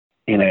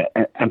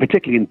and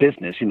particularly in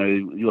business,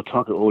 your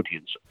target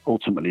audience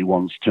ultimately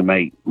wants to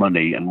make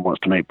money and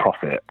wants to make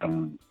profit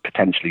and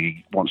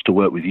potentially wants to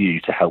work with you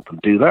to help them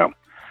do that.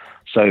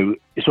 So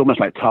it's almost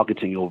like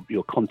targeting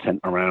your content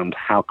around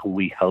how can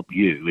we help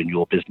you in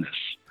your business?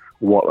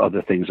 What are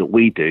the things that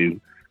we do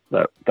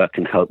that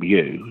can help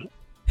you?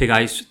 Hey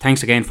guys,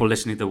 thanks again for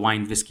listening to the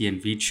Wine, Whiskey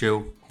and Wheat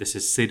Show. This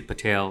is Sid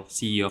Patel,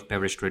 CEO of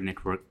Beverage Trade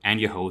Network and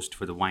your host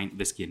for the Wine,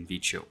 Whiskey and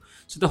Wheat Show.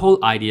 So the whole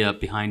idea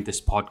behind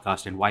this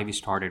podcast and why we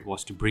started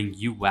was to bring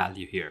you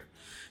value here,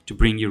 to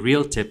bring you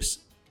real tips,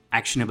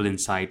 actionable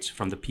insights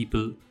from the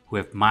people who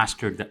have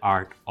mastered the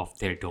art of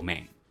their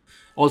domain.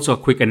 Also, a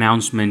quick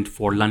announcement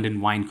for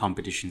London wine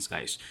competitions,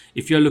 guys.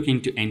 If you're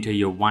looking to enter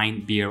your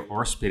wine, beer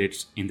or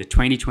spirits in the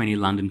 2020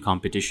 London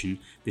competition,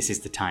 this is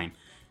the time.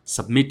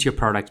 Submit your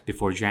products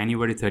before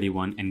January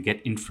 31 and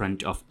get in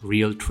front of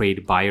real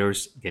trade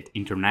buyers, get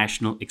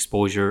international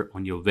exposure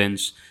on your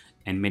wins,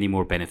 and many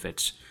more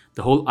benefits.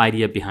 The whole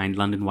idea behind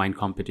London Wine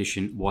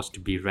Competition was to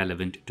be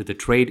relevant to the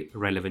trade,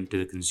 relevant to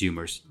the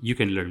consumers. You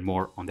can learn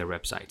more on their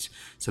websites.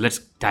 So let's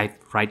dive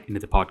right into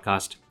the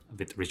podcast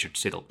with Richard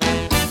Siddle.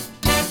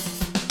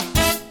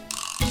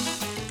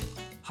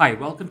 Hi,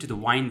 welcome to the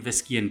Wine,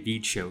 Whiskey and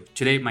Wheat Show.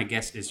 Today my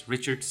guest is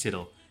Richard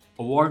Siddle,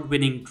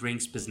 award-winning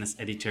drinks business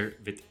editor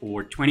with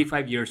over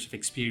 25 years of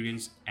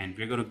experience, and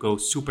we're going to go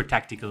super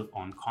tactical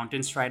on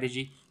content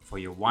strategy for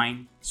your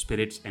wine,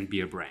 spirits, and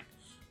beer brand.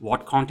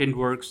 What content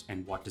works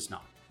and what does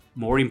not.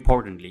 More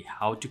importantly,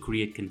 how to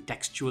create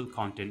contextual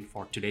content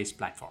for today's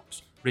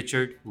platforms.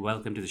 Richard,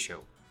 welcome to the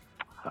show.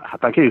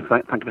 Thank you.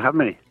 Thank you for having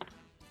me.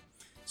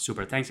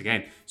 Super, thanks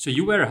again. So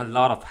you wear a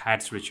lot of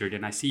hats, Richard,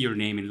 and I see your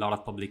name in a lot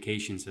of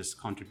publications as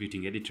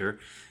contributing editor.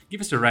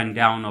 Give us a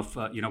rundown of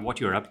what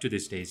you're up to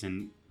these days,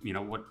 and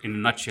what, in a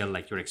nutshell,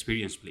 like your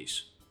experience,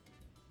 please.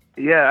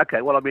 Yeah.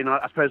 Okay. Well,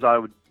 I suppose I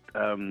would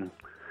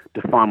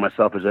define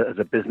myself as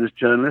a business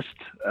journalist.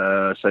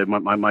 So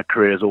my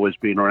career has always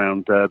been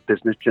around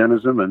business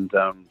journalism and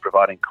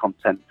providing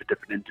content for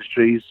different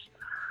industries.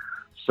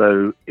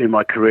 So in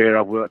my career,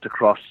 I've worked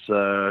across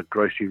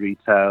grocery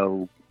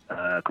retail,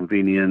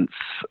 convenience.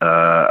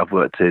 I've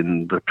worked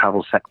in the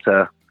travel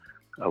sector.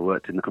 I've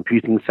worked in the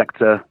computing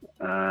sector.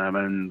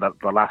 And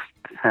the last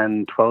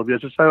 10, 12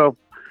 years or so, I've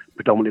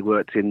predominantly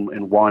worked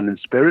in wine and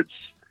spirits.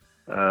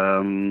 I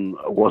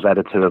was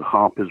editor of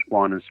Harper's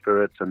Wine and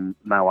Spirits, and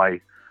now I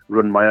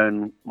run my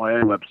own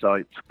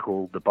website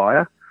called The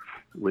Buyer,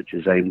 which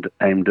is aimed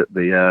at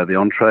the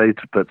on-trade.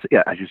 But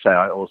yeah, as you say,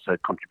 I also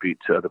contribute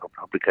to other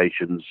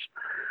publications,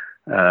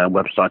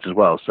 websites as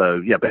well.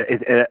 So yeah, but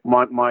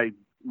my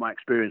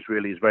experience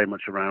really is very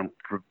much around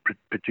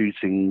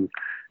producing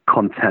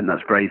content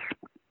that's very,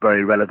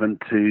 very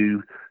relevant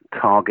to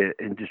target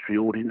industry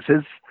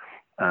audiences.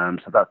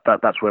 So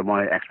that's where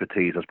my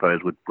expertise, I suppose,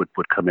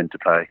 would come into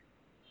play.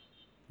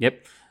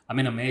 Yep.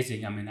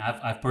 Amazing.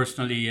 I've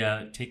personally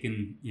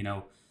taken,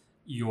 a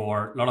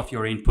lot of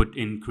your input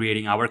in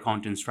creating our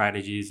content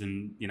strategies.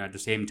 And, at the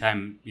same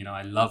time,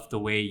 I love the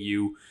way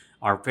you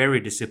are very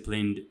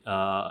disciplined,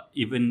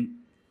 even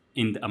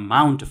in the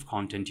amount of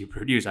content you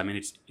produce.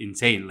 It's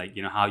insane,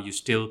 how you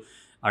still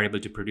are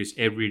able to produce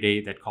every day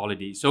that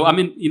quality. So,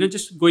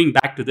 just going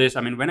back to this,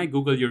 when I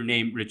Google your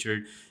name,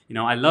 Richard,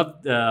 I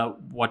love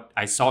what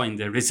I saw in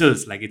the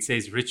results. Like it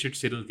says, Richard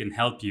Siddle can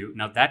help you.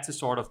 Now, that's the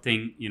sort of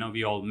thing,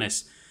 we all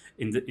miss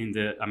in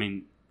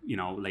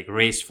the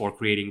race for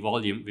creating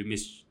volume. We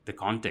miss the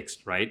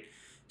context, right?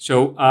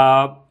 So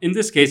in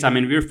this case,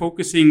 we're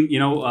focusing,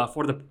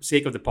 for the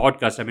sake of the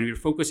podcast, we're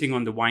focusing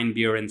on the wine,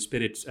 beer, and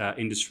spirits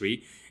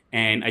industry.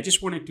 And I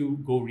just wanted to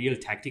go real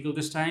tactical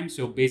this time.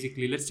 So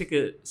basically, let's take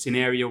a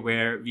scenario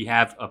where we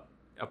have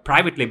a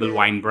private label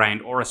wine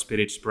brand or a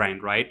spirits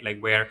brand, right? Like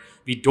where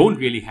we don't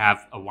really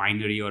have a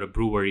winery or a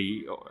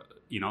brewery,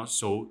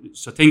 so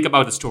think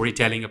about the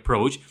storytelling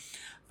approach.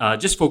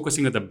 Just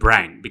focusing on the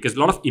brand, because a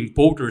lot of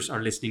importers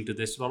are listening to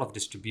this, a lot of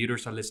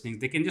distributors are listening.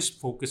 They can just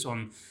focus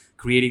on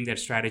creating their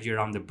strategy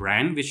around the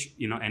brand, which,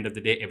 end of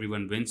the day,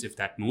 everyone wins if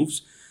that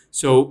moves.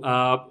 So,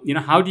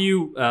 how do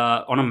you,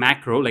 on a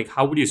macro,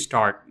 how would you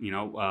start,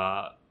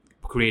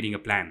 creating a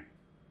plan?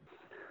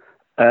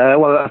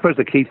 Well, I suppose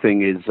the key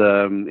thing is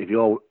if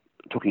you're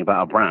talking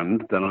about a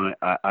brand, then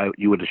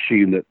you would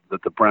assume that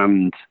the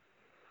brand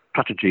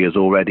strategy is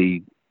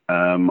already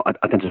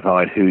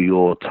identified who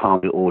your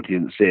target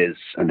audience is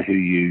and who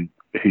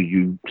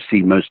you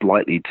see most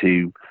likely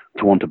to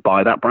want to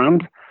buy that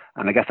brand.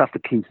 And I guess that's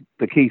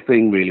the key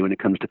thing really when it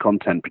comes to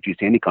content,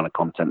 producing any kind of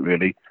content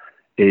really,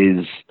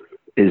 is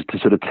to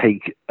sort of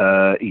take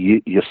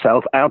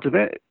yourself out of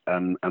it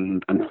and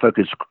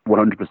focus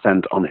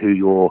 100% on who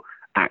you're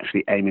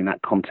actually aiming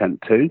that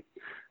content to.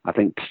 I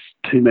think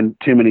too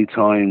many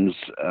times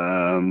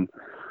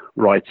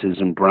writers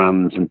and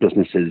brands and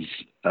businesses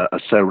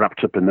are so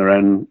wrapped up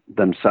in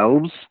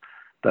themselves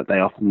that they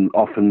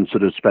often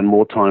sort of spend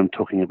more time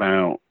talking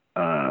about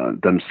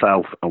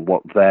themselves and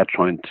what they're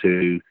trying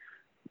to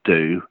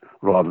do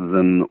rather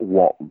than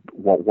what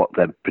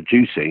they're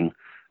producing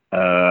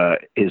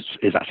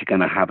is actually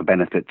going to have a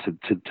benefit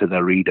to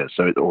their reader,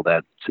 or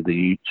to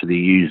the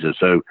user.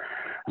 So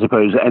I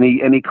suppose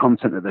any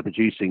content that they're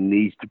producing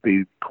needs to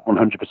be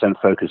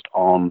 100% focused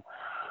on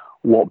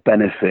what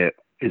benefit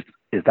is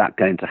that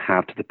going to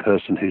have to the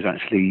person who's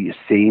actually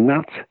seeing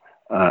that,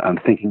 and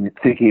thinking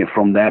it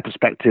from their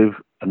perspective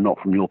and not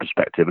from your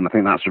perspective. And I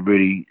think that's a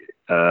really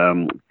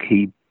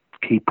key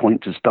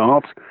point to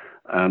start.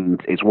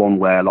 And it's one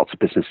where lots of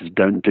businesses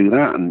don't do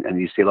that, and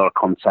you see a lot of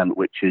content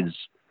which is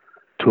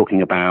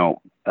talking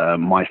about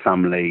my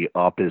family,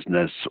 our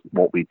business,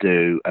 what we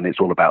do, and it's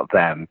all about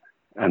them.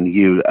 And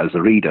you, as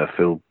a reader,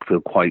 feel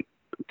quite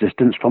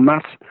distanced from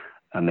that,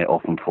 and it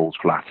often falls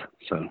flat.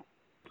 So,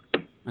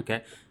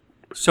 okay.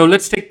 So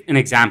let's take an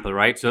example,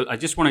 right? So I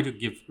just wanted to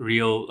give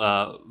real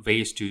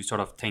ways to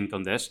sort of think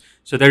on this.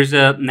 So there's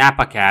a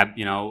Napa cab,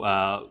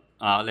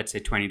 let's say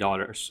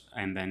 $20,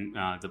 and then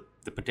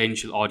the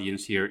potential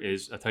audience here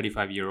is a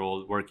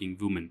 35-year-old working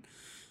woman.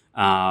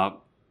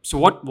 So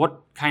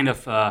what kind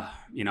of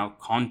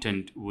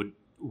content would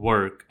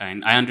work?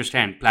 And I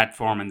understand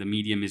platform and the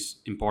medium is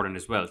important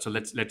as well. So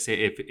let's say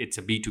if it's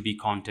a B2B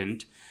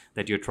content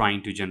that you're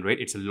trying to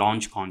generate, it's a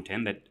launch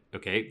content that,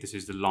 okay, this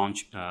is the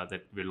launch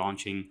that we're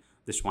launching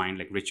this wine,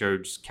 like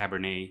Richard's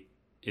Cabernet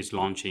is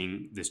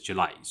launching this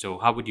July. So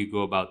how would you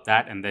go about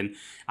that? And then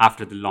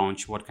after the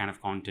launch, what kind of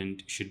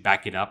content should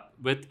back it up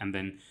with? And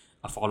then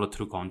a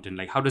follow-through content,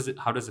 like how does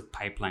the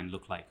pipeline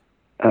look like?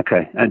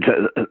 Okay, and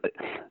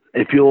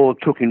if you're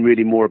talking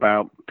really more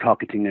about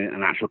targeting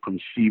an actual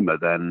consumer,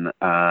 then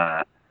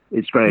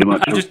it's very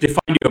much. I've just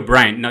defined your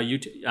brand. Now,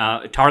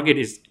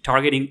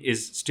 targeting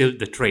is still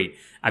the trade.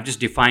 I've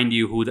just defined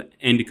you who the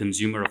end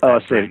consumer of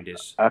that brand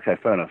is. Okay,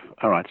 fair enough.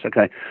 All right.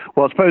 Okay.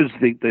 Well, I suppose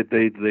it's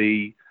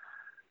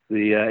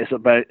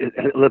about a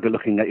little bit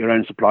looking at your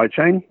own supply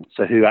chain.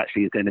 So who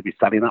actually is going to be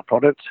selling that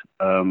product?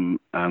 And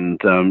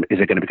is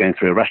it going to be going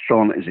through a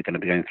restaurant? Is it going to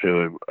be going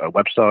through a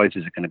website?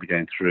 Is it going to be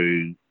going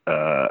through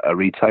a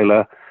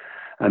retailer?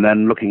 And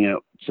then looking at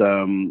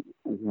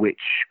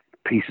which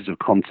pieces of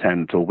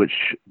content or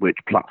which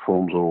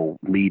platforms or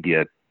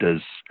media do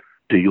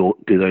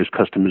those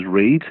customers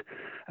read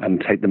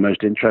and take the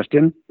most interest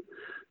in.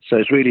 So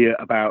it's really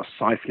about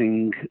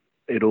siphoning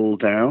it all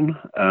down.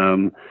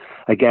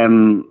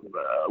 Again,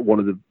 one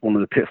of the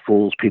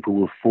pitfalls people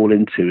will fall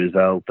into is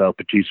they'll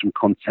produce some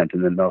content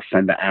and then they'll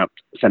send it out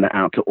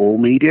to all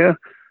media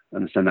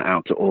and send it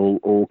out to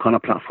all kind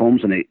of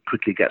platforms, and it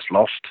quickly gets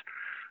lost.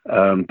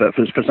 But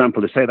for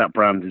example, to say that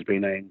brand is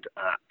being aimed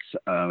at,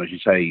 as you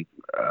say,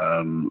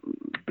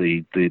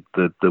 the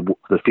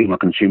female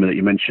consumer that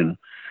you mentioned,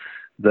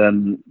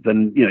 then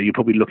you're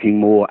probably looking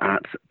more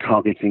at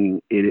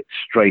targeting it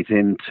straight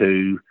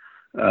into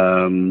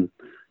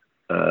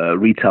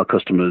retail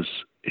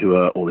customers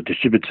or the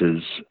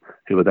distributors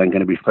who are then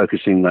going to be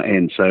focusing that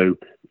in. So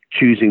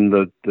choosing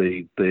the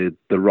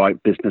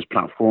right business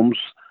platforms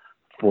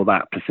for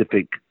that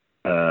specific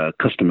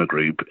customer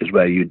group is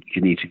where you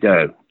need to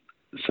go.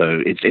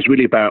 So it's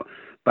really about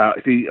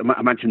if you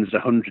imagine there's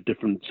 100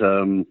 different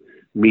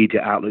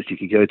media outlets you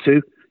could go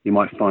to, you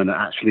might find that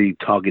actually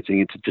targeting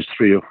it to just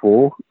 3 or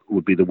 4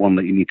 would be the one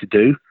that you need to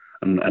do,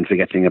 and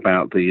forgetting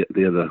about the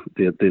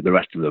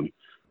rest of them.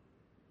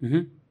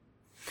 Mm-hmm.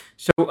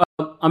 So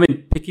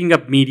picking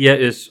up media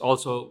is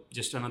also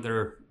just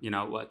another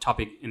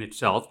topic in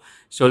itself.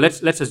 So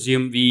let's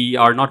assume we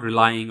are not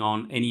relying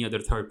on any other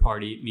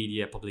third-party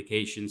media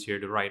publications here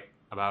to write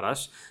about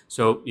us.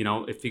 So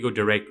if we go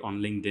direct on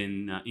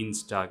LinkedIn,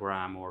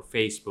 Instagram, or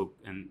Facebook,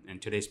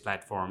 and today's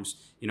platforms,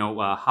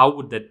 how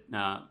would that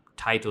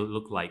title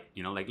look like?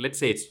 Like let's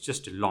say it's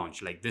just a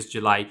launch. Like this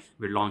July,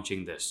 we're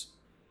launching this.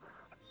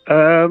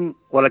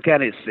 Well,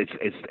 again,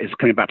 it's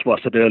coming back to what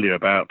I said earlier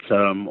about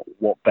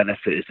what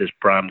benefit is this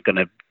brand going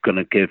to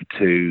give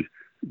to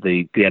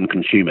the end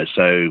consumer.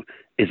 So,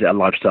 is it a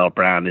lifestyle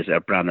brand? Is it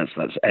a brand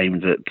that's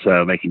aimed at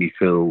making you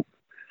feel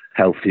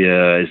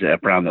healthier? Is it a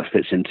brand that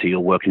fits into your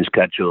working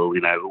schedule?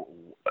 Is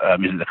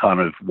it the kind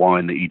of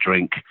wine that you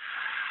drink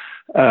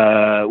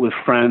with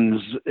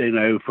friends?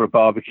 For a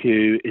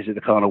barbecue? Is it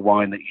the kind of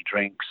wine that you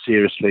drink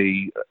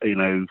seriously?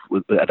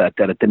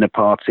 At a dinner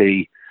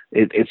party?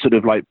 It's sort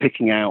of like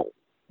picking out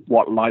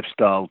what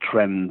lifestyle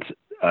trend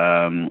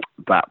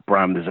that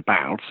brand is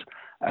about,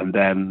 and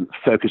then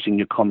focusing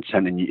your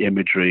content and your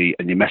imagery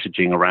and your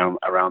messaging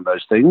around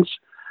those things.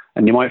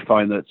 And you might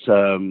find that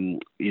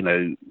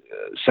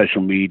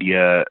social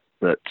media,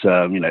 that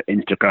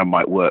Instagram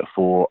might work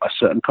for a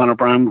certain kind of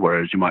brand,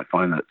 whereas you might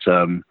find that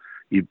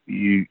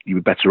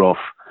you're better off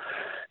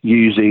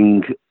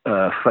using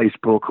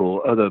Facebook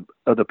or other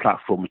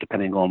platforms,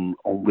 depending on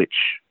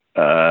which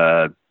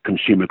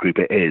consumer group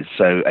it is.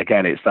 So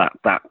again, it's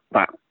that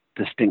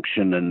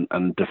distinction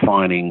and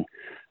defining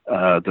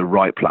the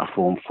right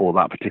platform for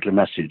that particular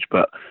message.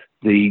 But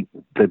the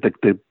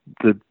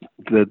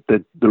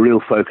real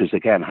focus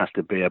again has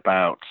to be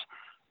about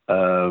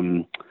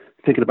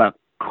thinking about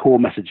core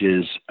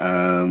messages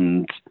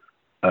and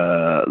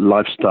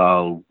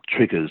lifestyle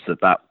triggers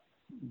that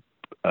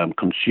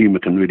consumer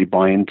can really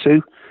buy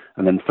into,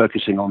 and then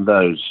focusing on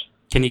those.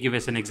 Can you give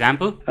us an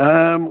example?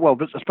 Well,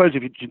 I suppose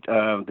if you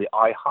the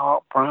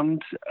iHeart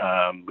brand,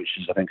 which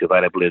is I think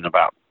available in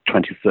about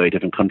 20, 30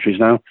 different countries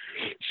now.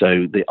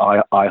 So the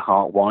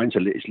iHeart wine, so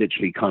it's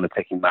literally kind of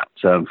taking that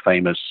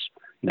famous,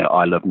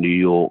 I love New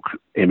York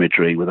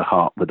imagery with the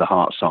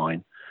heart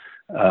sign.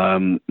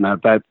 Now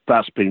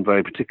that's been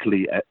very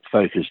particularly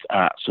focused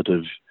at sort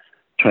of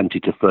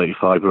 20 to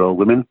 35-year-old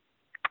women.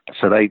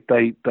 So they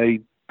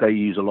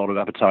use a lot of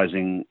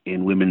advertising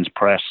in women's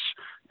press,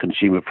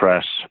 consumer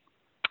press,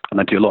 and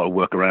they do a lot of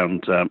work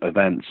around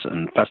events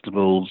and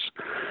festivals,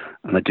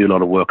 and they do a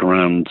lot of work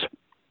around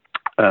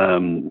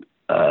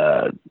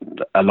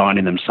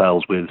aligning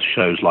themselves with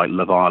shows like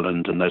Love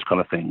Island and those kind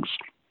of things.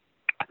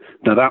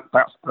 Now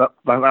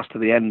that's to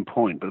the end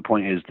point, but the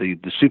point is the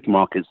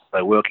supermarkets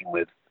they're working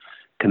with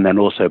can then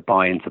also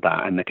buy into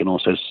that, and they can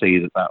also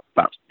see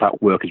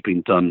that work has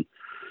been done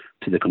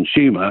to the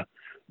consumer.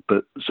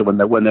 But so when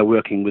they're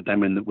working with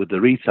them with the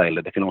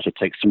retailer, they can also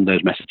take some of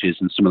those messages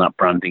and some of that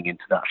branding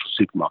into the actual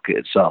supermarket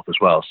itself as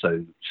well.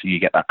 So you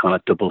get that kind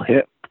of double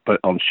hit, but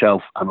on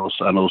shelf and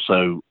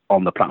also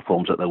on the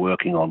platforms that they're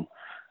working on.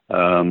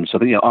 So I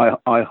think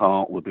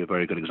iHeart would be a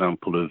very good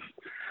example of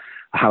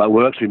how that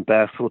works. In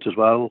Barefoot as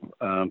well.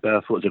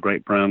 Barefoot is a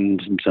great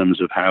brand in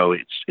terms of how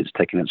it's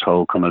taking its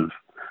whole kind of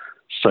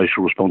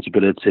social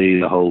responsibility,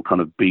 the whole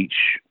kind of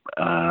beach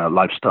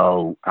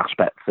lifestyle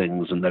aspect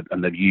things, and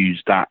they've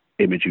used that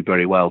imagery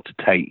very well to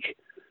take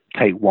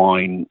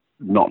wine,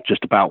 not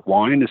just about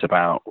wine, it's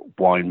about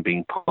wine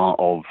being part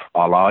of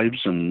our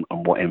lives and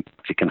what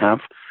impact it can have.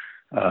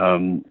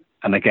 And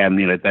again,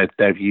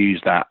 they've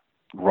used that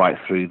right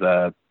through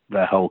their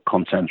whole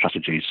content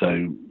strategy.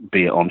 So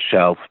be it on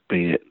shelf,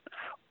 be it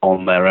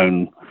on their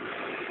own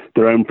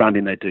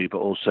branding they do, but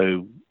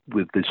also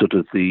with the sort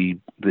of the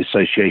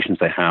associations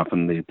they have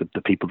and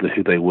the people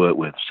who they work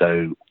with.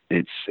 So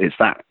it's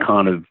that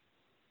kind of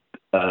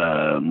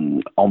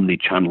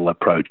omni-channel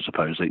approach, I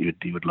suppose, that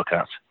you would look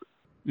at.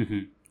 Mm-hmm.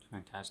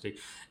 Fantastic.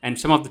 And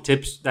some of the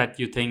tips that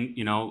you think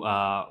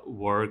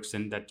works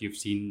and that you've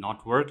seen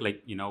not work,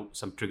 like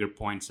some trigger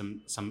points,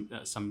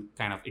 some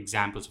kind of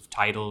examples of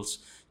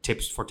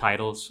tips for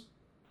titles.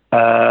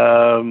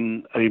 I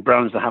mean,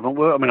 brands that haven't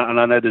worked. I mean, and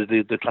I know there's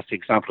the classic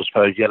example. I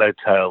suppose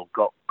Yellowtail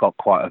got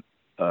quite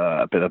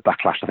a bit of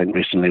backlash, I think,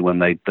 recently when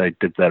they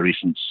did their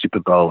recent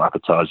Super Bowl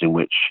advertising,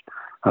 which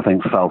I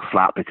think fell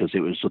flat because it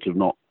was sort of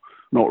not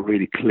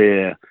really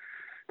clear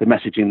the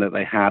messaging that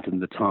they had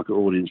and the target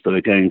audience they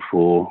were going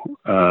for.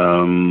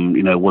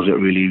 Was it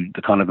really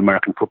the kind of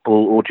American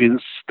football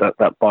audience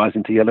that buys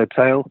into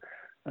Yellowtail?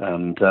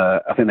 And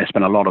I think they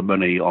spent a lot of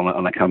money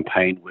on a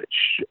campaign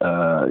which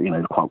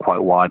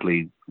quite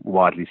widely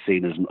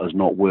seen as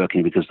not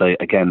working, because they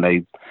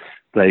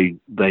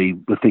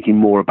were thinking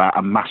more about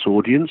a mass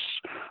audience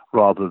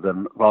rather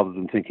than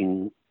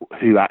thinking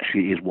who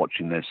actually is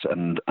watching this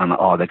and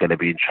are they going to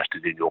be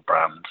interested in your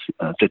brand.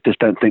 Just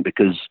don't think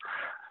because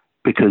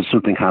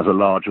something has a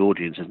large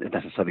audience it's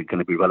necessarily going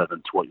to be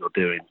relevant to what you're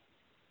doing.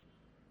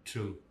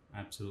 True,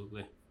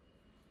 absolutely.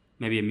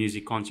 Maybe a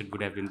music concert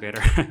would have been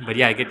better, but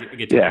yeah, I get your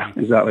point. Yeah,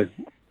 exactly.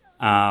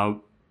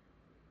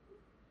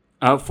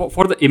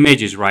 For the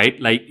images, right?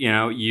 Like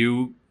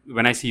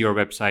when I see your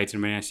websites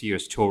and when I see your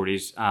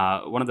stories,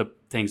 one of the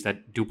things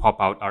that do pop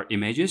out are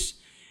images.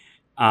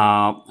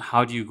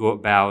 How do you go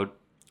about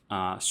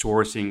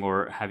sourcing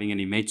or having an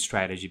image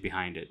strategy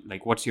behind it?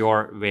 Like, what's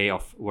your way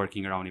of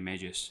working around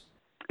images?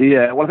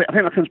 Yeah, well, I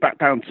think that comes back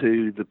down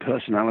to the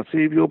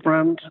personality of your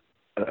brand.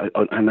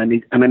 And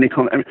any I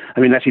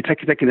mean, actually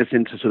taking this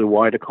into sort of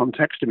wider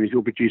context. I mean, if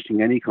you're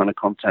producing any kind of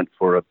content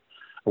for a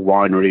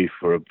winery,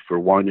 for a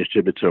wine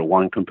distributor, a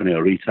wine company,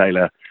 or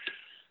retailer,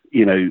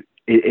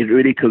 it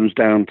really comes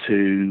down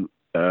to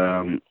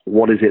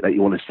what is it that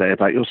you want to say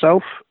about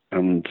yourself.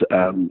 And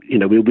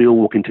we all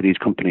walk into these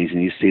companies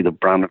and you see the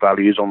brand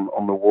values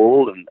on the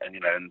wall, and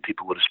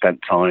people would have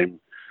spent time,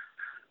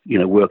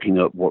 working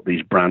up what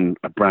these brand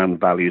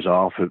values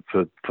are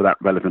for that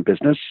relevant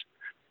business.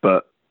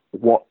 But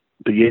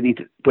you need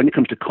to, when it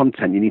comes to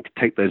content, you need to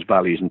take those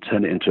values and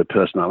turn it into a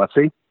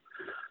personality.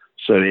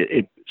 So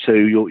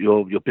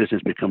your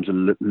business becomes a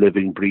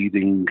living,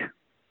 breathing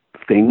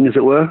thing, as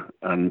it were,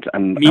 and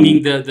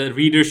meaning the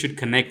reader should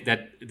connect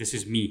that this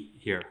is me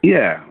here.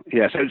 Yeah.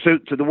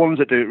 So the ones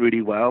that do it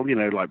really well,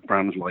 like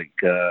brands like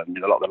a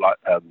lot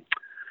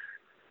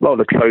of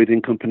the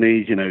clothing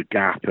companies,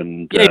 Gap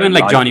and even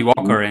like Nike, Johnny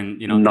Walker and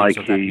Nike, things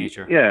of that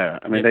nature. Yeah,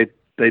 I mean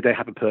they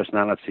have a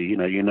personality.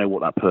 You know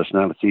what that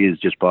personality is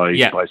just by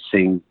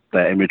seeing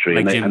their imagery.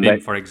 Like Jim Beam,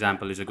 for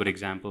example, is a good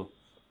example.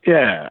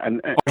 Yeah,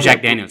 or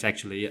Jack Daniels,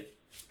 actually. Yeah.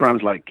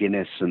 Brands like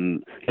Guinness,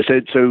 and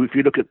so if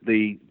you look at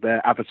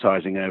their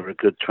advertising over a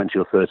good 20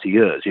 or 30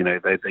 years,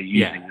 they're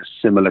using a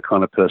similar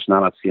kind of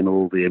personality in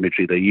all the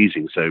imagery they're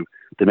using. So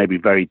they may be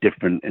very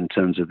different in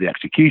terms of the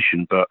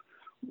execution, but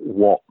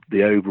what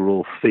the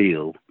overall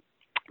feel,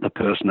 the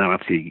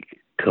personality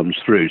comes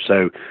through.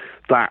 So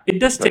that it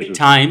does take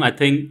time, I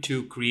think,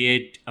 to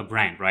create a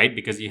brand, right?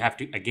 Because you have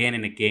to again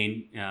and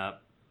again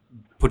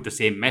put the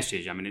same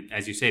message. I mean,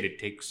 as you said, it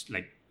takes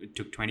like it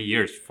took 20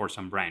 years for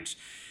some brands.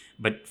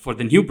 But for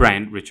the new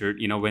brand,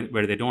 Richard,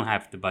 where they don't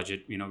have the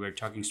budget, we're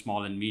talking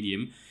small and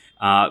medium,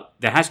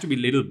 there has to be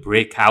little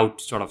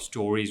breakout sort of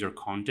stories or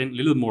content,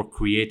 little more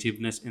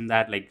creativeness in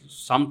that, like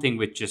something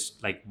which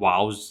just like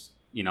wows,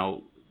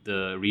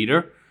 the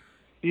reader.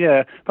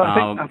 Yeah,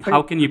 but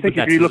How can you put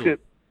that sizzle?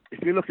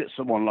 If you look at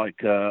someone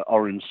like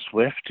Orange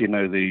Swift,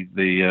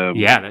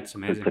 Yeah, that's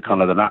amazing. the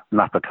kind of the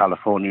Napa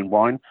Californian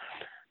wine.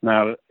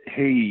 Now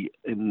he,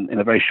 in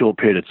a very short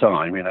period of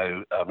time,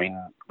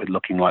 with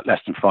looking like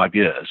less than 5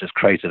 years, has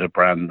created a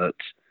brand that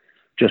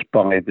just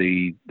by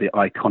the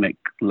iconic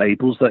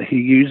labels that he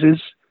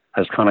uses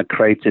has kind of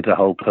created a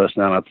whole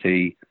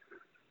personality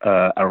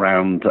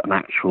around an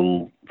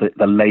actual.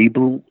 The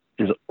label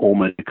is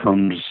almost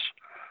becomes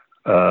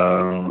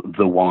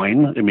the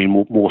wine. I mean,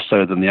 more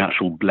so than the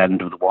actual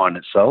blend of the wine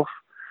itself.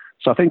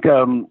 So I think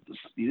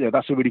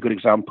that's a really good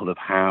example of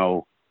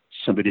how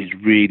somebody's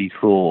really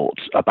thought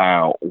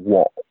about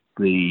what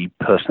the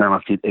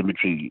personality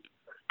imagery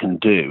can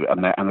do,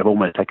 and they've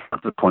almost taken it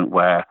to the point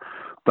where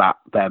that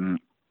then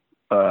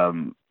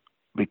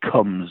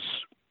becomes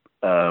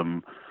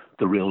the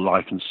real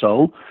life and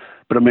soul.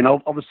 But I mean,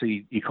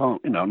 obviously, you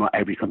can't. Not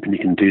every company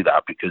can do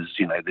that because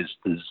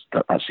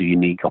that's a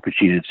unique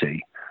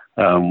opportunity.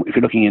 If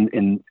you're looking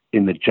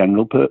in the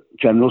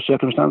general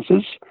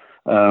circumstances,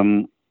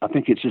 I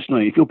think it's just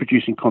if you're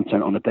producing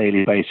content on a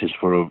daily basis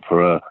for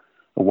a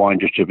wine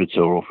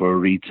distributor or for a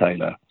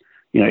retailer,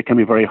 it can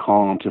be very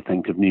hard to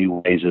think of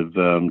new ways of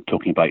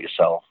talking about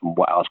yourself and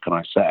what else can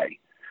I say.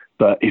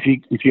 But if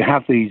you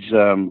have these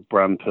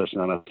brand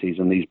personalities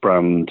and these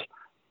brand,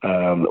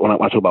 when I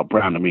talk about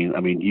brand, I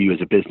mean you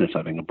as a business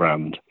having a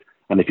brand,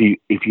 and if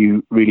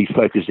you really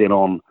focus in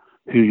on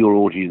who your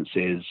audience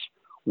is,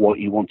 what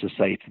you want to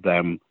say to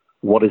them,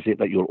 what is it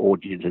that your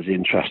audience is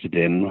interested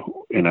in,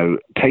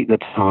 take the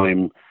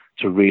time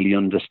to really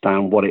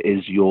understand what it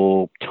is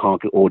your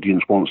target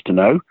audience wants to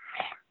know,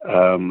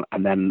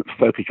 and then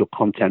focus your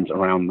content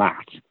around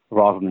that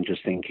rather than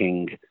just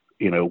thinking,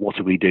 what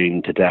are we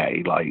doing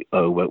today? Like,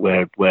 oh,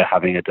 we're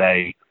having a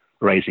day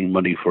raising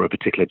money for a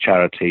particular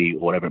charity or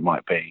whatever it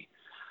might be.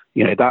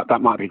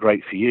 That might be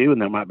great for you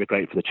and that might be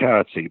great for the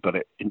charity, but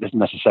it doesn't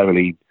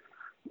necessarily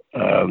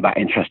that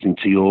interesting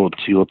to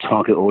your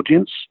target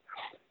audience.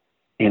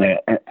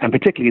 And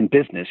particularly in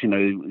business,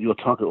 your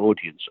target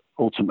audience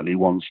ultimately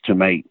wants to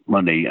make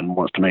money and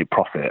wants to make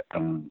profit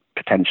and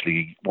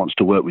potentially wants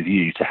to work with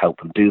you to help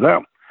them do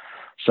that.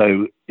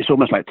 So it's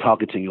almost like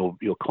targeting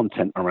your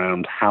content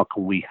around how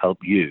can we help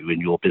you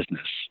in your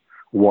business?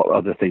 What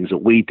are the things that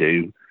we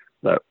do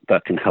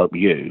that can help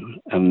you?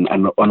 And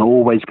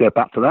always go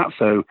back to that.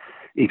 So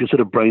if you're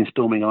sort of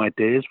brainstorming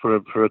ideas for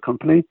a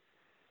company,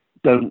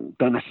 don't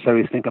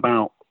necessarily think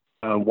about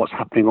what's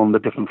happening on the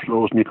different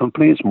floors in your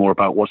company. It's more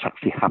about what's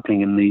actually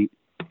happening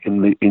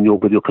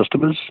with your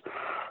customers.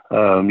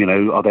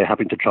 Are they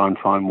having to try and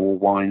find more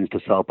wines to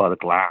sell by the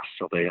glass?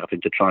 Are they having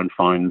to try and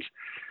find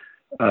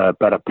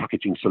better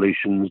packaging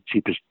solutions,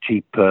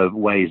 cheaper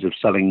ways of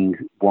selling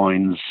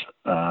wines?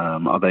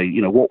 Are they,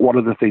 what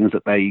are the things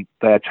that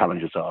their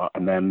challenges are,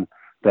 and then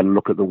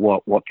look at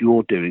what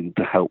you're doing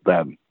to help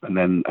them, and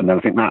then I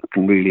think that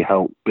can really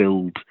help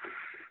build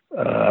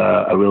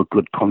a real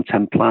good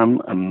content plan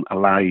and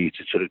allow you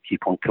to sort of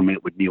keep on coming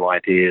up with new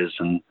ideas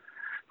and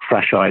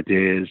fresh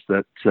ideas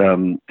that,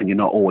 and you're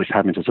not always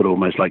having to sort of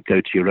almost like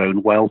go to your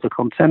own wells of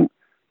content.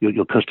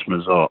 Your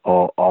customers are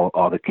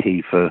the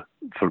key for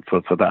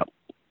that.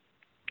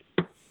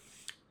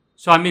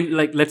 So, I mean,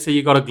 like, let's say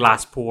you got a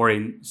glass pour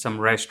in some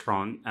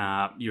restaurant.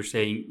 You're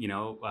saying,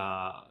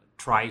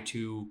 try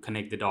to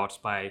connect the dots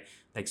by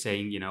like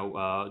saying,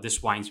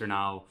 this wines are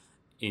now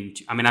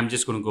I'm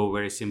just going to go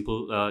very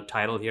simple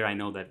title here. I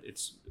know that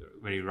it's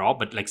very raw,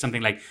 but like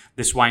something like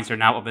this wines are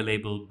now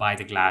available by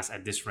the glass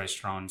at this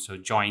restaurant. So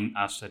join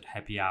us at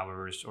happy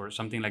hours or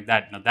something like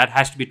that. Now that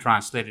has to be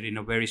translated in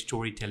a very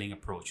storytelling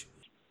approach.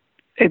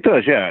 It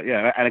does,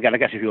 yeah. And again, I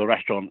guess if you're a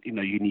restaurant, you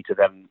need to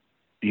then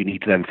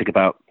think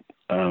about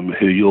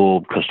who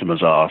your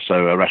customers are.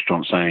 So a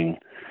restaurant saying,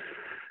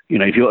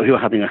 if you're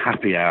having a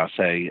happy hour,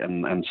 say,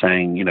 and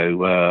saying,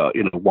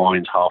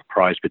 wine's half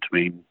price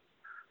between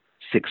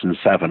 6 and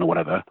 7 or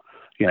whatever,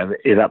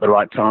 is that the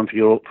right time for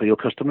your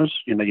customers?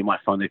 You might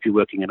find that if you're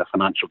working in a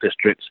financial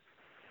district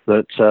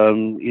that,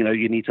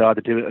 you need to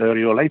either do it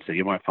earlier or later.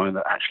 You might find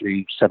that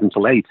actually 7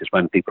 till 8 is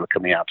when people are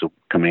coming out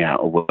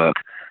of work.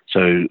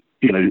 So,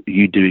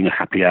 you doing a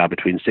happy hour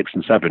between 6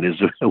 and 7 is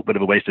a little bit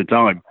of a waste of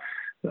time.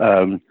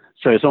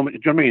 So it's almost, do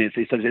you know what I mean?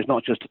 It's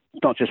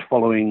not just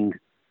following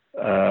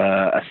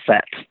a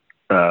set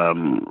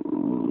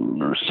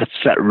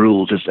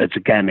rules.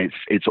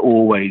 It's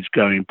always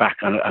going back.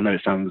 I know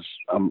it sounds,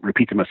 I'm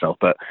repeating myself,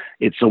 but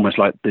it's almost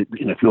like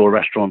if you're a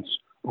restaurant,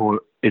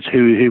 or it's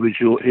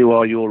who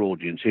are your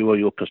audience, who are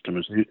your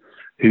customers,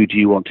 who do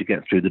you want to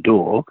get through the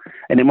door?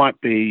 And it might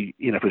be,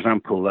 for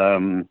example,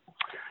 a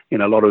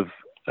lot of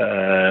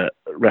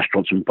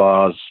restaurants and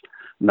bars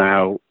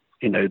now,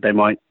 they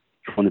might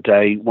on the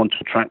day want to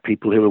attract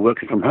people who are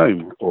working from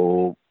home,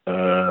 or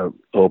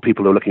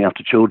people who are looking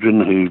after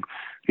children who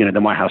They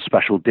might have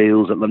special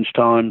deals at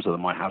lunchtimes, or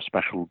they might have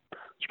special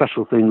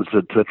things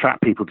to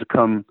attract people to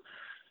come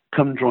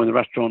join the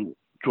restaurant,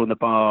 join the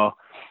bar,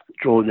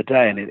 during the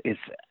day. And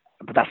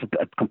but that's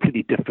a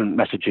completely different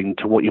messaging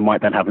to what you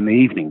might then have in the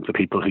evening for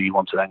people who you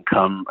want to then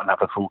come and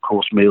have a full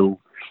course meal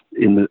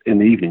in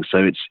the evening.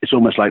 So it's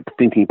almost like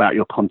thinking about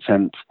your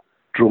content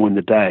during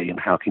the day, and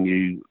how can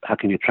you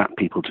attract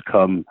people to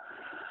come,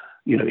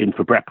 in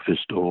for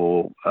breakfast,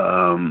 or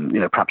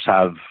perhaps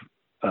have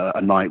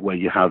a night where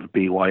you have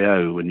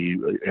BYO and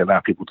you allow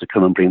people to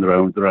come and bring their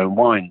own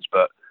wines,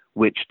 but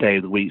which day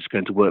of the week is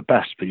going to work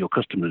best for your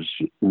customers,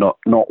 not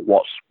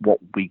what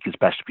week is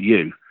best for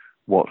you,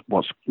 what's.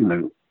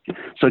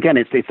 So again,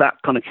 it's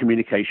that kind of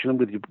communication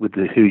with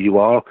who you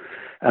are,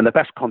 and the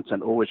best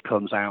content always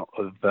comes out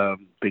of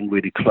being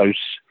really close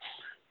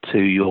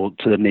to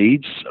the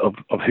needs of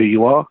who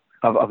you are,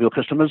 of your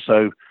customers.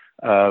 So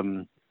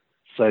again,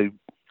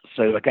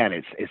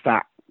 it's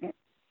that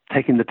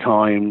taking the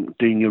time,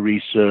 doing your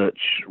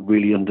research,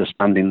 really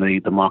understanding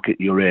the market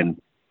you're in,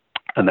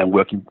 and then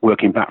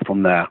working back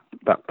from there.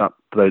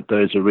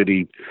 Those are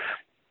really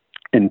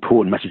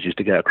important messages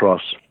to get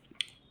across.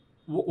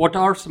 What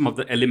are some of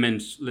the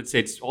elements? Let's say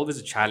it's always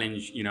a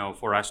challenge,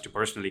 for us to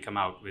personally come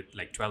out with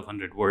like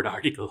 1,200 word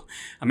article.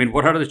 I mean,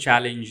 what are the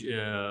challenge?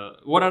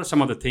 What are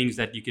some of the things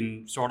that you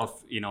can sort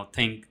of,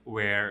 think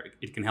where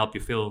it can help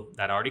you fill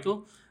that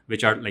article,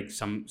 which are like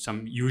some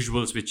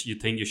usuals which you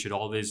think you should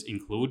always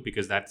include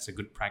because that's a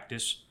good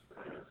practice?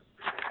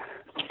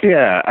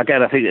 Yeah,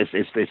 again, I think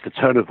it's the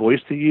tone of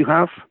voice that you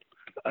have.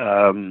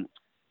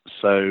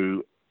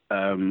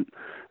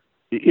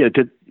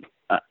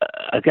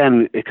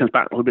 Again, it comes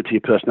back a little bit to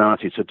your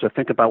personality. So to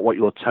think about what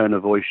your tone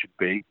of voice should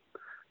be,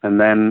 and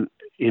then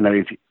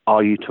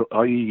are you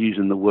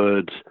using the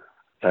word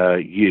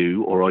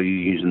you, or are you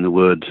using the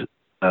word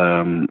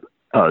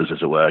us,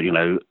 as it were?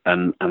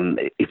 And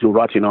if you're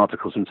writing an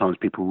article, sometimes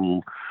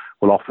people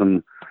will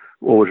often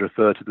always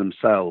refer to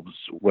themselves,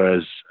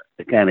 whereas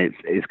again,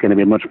 it's going to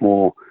be much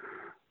more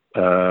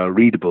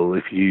readable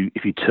if you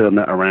turn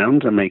that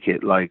around and make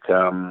it like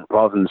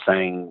rather than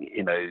saying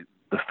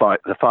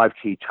the five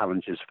key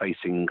challenges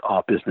facing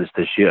our business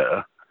this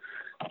year,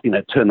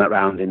 turn that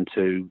around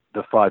into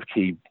the 5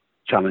 key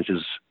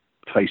challenges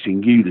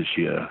facing you this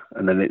year,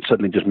 and then it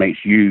suddenly just makes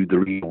you, the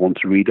reader, want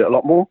to read it a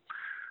lot more.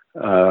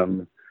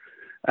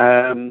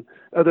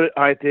 Other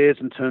ideas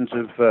in terms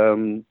of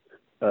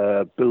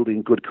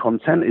building good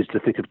content is to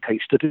think of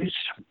case studies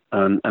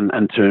and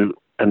to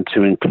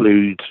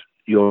include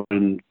your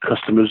own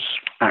customers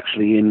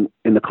actually in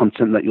the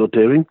content that you're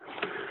doing,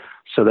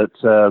 so that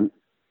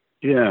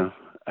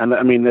and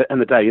I mean, at the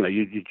end of the day,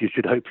 you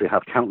should hopefully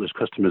have countless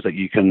customers that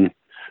you can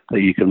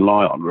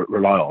rely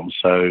on.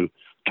 So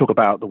talk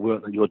about the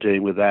work that you're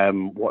doing with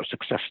them, what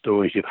success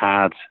stories you've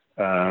had,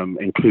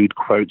 include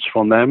quotes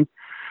from them,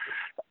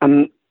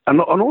 and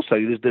also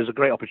there's a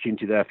great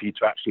opportunity there for you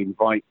to actually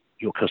invite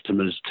your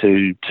customers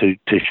to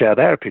share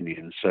their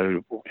opinions.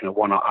 So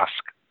why not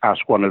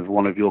ask one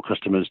of your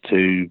customers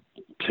to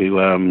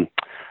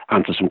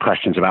answer some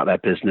questions about their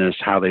business,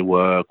 how they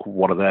work,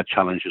 what are their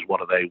challenges,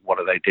 what are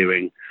they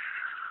doing,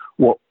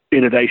 what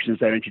innovations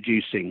they're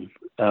introducing.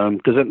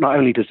 Because not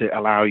only does it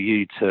allow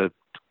you to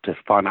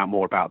find out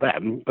more about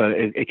them, but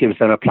it gives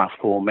them a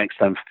platform, makes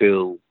them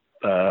feel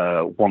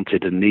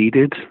wanted and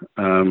needed,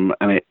 and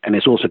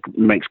it also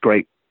makes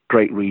great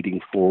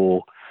reading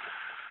for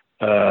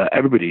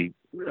everybody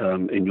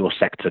in your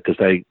sector,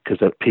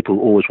 because people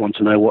always want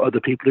to know what other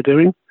people are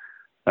doing.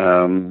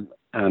 And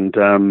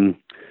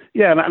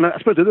I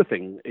suppose the other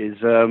thing is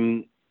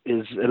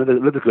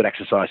another good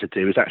exercise to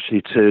do is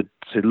actually to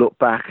look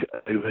back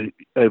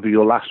over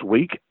your last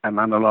week and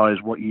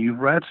analyze what you've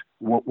read.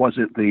 What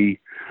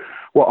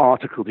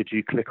article did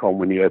you click on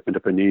when you opened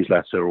up a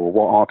newsletter, or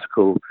what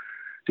article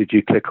did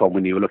you click on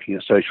when you were looking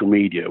at social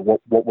media?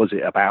 What was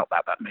it about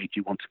that made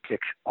you want to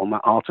click on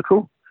that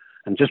article?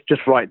 And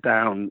just write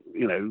down,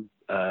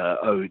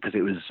 because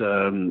it was,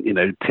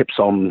 tips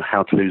on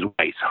how to lose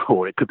weight,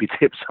 or it could be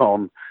tips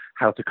on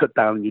how to cut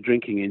down your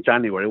drinking in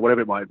January, or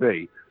whatever it might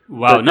be.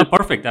 Wow, no,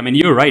 perfect. I mean,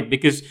 you're right,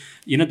 because,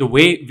 the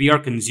way we are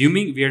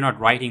consuming, we are not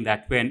writing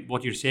that way. And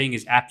what you're saying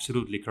is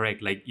absolutely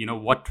correct. Like,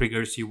 what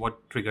triggers you,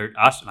 what triggered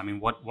us. I mean,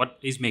 what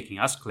is making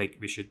us click?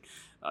 We should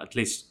at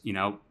least,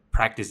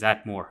 practice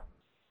that more.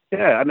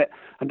 Yeah,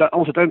 and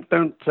also don't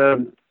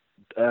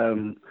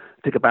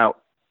think about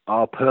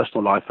our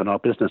personal life and our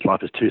business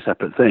life as two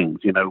separate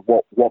things.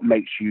 What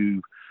makes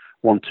you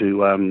want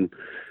to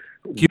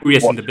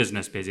curious in the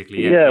business,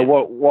 basically. Yeah.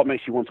 What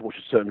makes you want to watch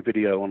a certain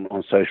video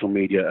on social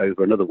media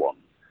over another one?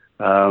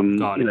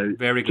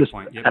 Very good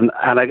point. Yep.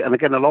 And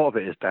again, a lot of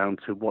it is down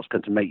to what's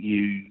going to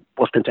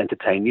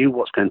entertain you,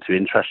 what's going to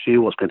interest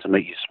you, what's going to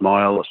make you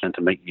smile, what's going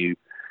to make you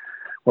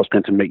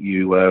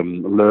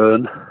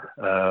learn,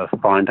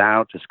 find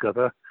out,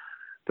 discover.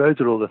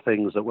 Those are all the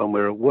things that when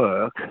we're at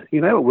work,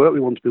 we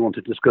want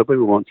to discover,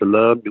 we want to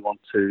learn, we want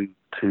to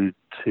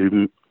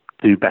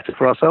do better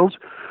for ourselves,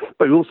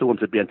 but we also want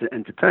to be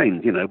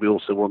entertained. We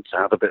also want to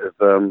have a bit of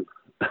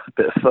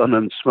fun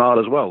and smile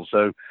as well.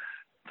 So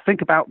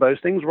think about those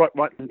things,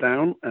 write them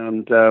down,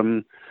 and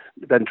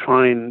then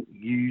try and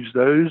use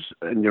those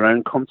in your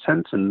own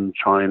content, and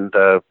try and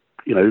well,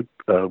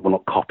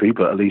 not copy,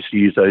 but at least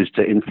use those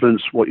to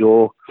influence what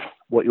you're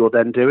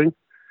then doing.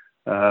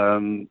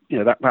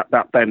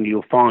 That then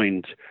you'll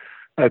find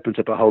opens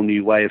up a whole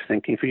new way of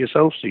thinking for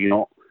yourself. So you're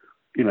not,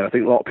 I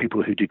think a lot of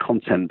people who do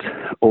content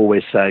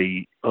always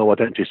say, "Oh, I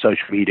don't do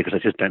social media because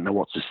I just don't know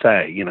what to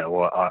say,"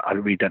 or I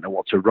really don't know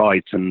what to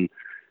write. And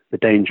the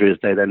danger is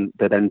they then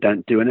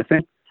don't do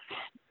anything.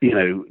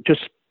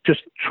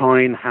 Just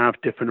try and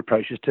have different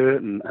approaches to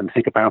it, and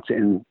think about it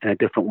in a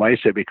different way,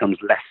 so it becomes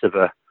less of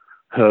a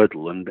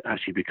hurdle and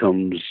actually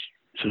becomes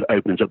sort of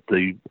opens up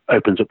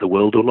the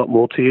world a lot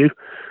more to you,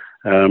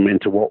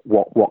 into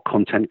what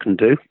content can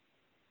do.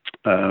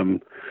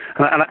 And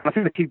I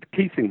think the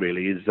key thing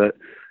really is that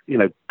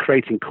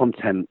creating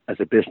content as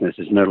a business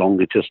is no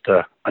longer just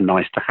a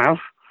nice to have.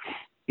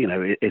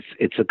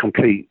 It's a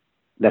complete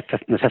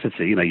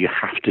necessity. You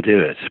have to do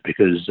it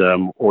because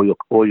all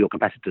your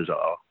competitors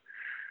are.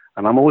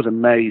 And I'm always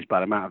amazed by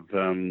the amount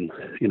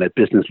of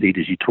business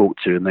leaders you talk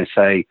to, and they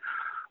say,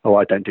 "Oh,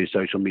 I don't do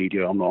social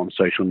media. I'm not on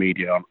social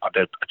media. I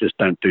just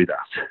don't do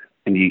that."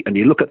 And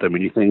you look at them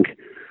and you think,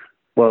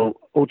 well,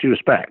 all due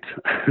respect,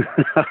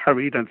 I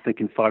really don't think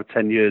in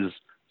 5-10 years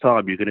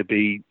time you're going to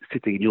be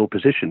sitting in your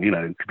position,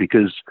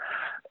 because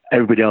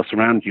everybody else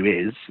around you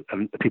is,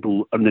 and the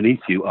people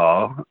underneath you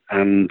are,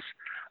 and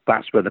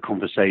that's where the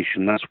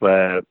conversation, that's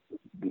where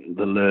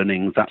the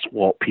learning, that's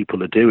what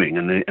people are doing.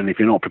 And if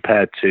you're not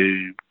prepared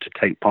to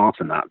take part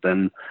in that,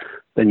 then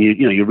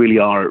you really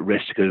are at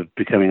risk of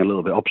becoming a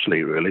little bit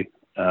obsolete, really.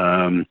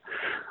 So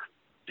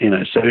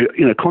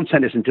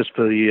content isn't just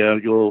for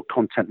your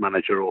content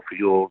manager or for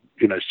your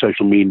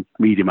social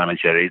media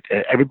manager.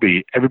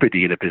 Everybody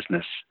in a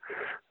business,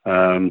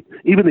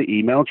 even the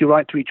emails you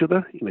write to each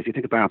other. If you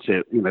think about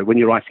it, when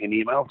you're writing an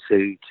email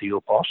to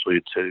your boss, or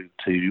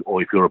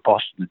or if you're a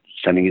boss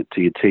sending it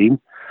to your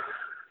team,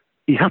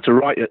 you have to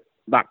write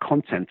that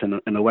content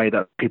in a way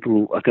that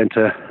people are going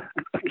to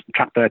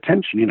attract their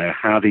attention.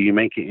 How do you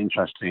make it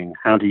interesting?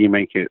 How do you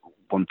make it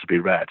want to be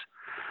read?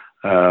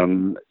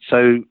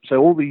 So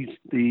all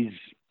these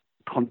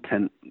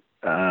content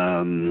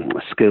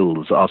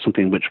skills are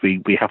something which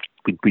we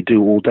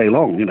do all day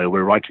long.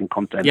 We're writing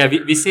content. Yeah,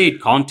 we say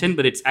content,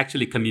 but it's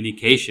actually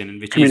communication,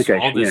 which is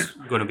always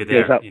going to be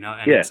there. Exactly.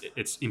 And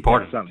it's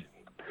important. Exactly.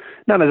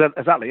 No,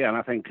 exactly. Yeah, and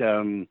I think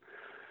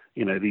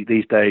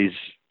these days,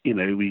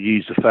 we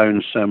use the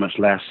phone so much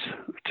less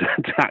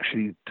to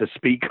actually to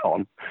speak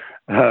on.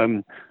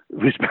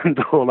 We spend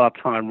all our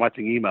time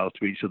writing emails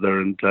to each other,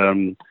 and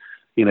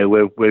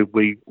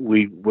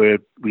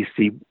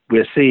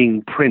we're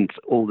seeing print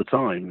all the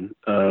time.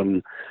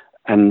 And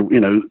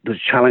the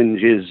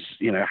challenge is,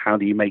 how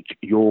do you make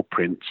your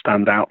print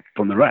stand out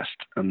from the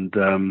rest? And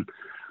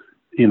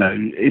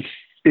it's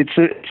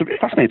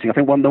fascinating. I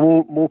think the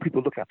more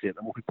people look at it,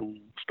 the more people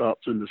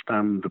start to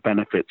understand the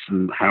benefits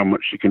and how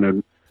much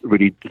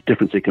really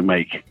difference it can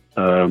make.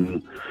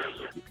 And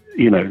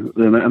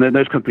then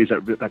those companies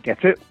that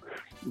get it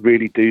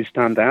really do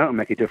stand out and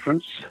make a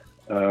difference.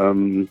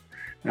 And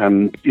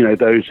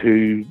those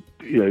who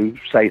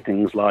say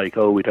things like,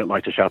 "Oh, we don't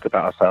like to shout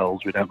about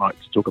ourselves, we don't like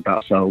to talk about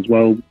ourselves,"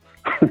 well,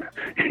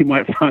 you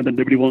might find that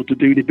nobody wants to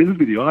do any business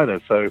with you either.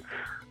 So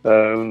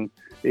the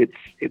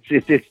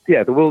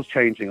world's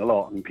changing a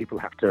lot, and people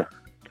have to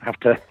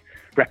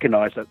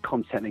recognize that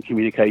content and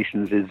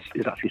communications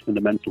is actually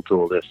fundamental to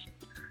all this.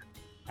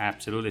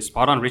 Absolutely.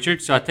 Spot on,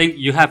 Richard. So I think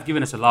you have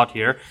given us a lot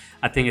here.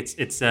 I think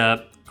it's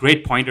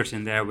great pointers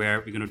in there where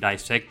we're going to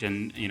dissect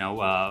and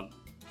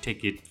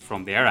take it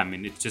from there. I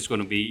mean, it's just going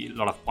to be a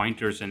lot of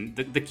pointers, and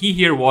the key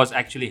here was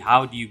actually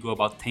how do you go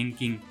about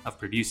thinking of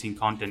producing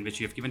content, which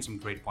you have given some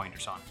great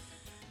pointers on.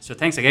 So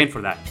thanks again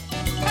for that.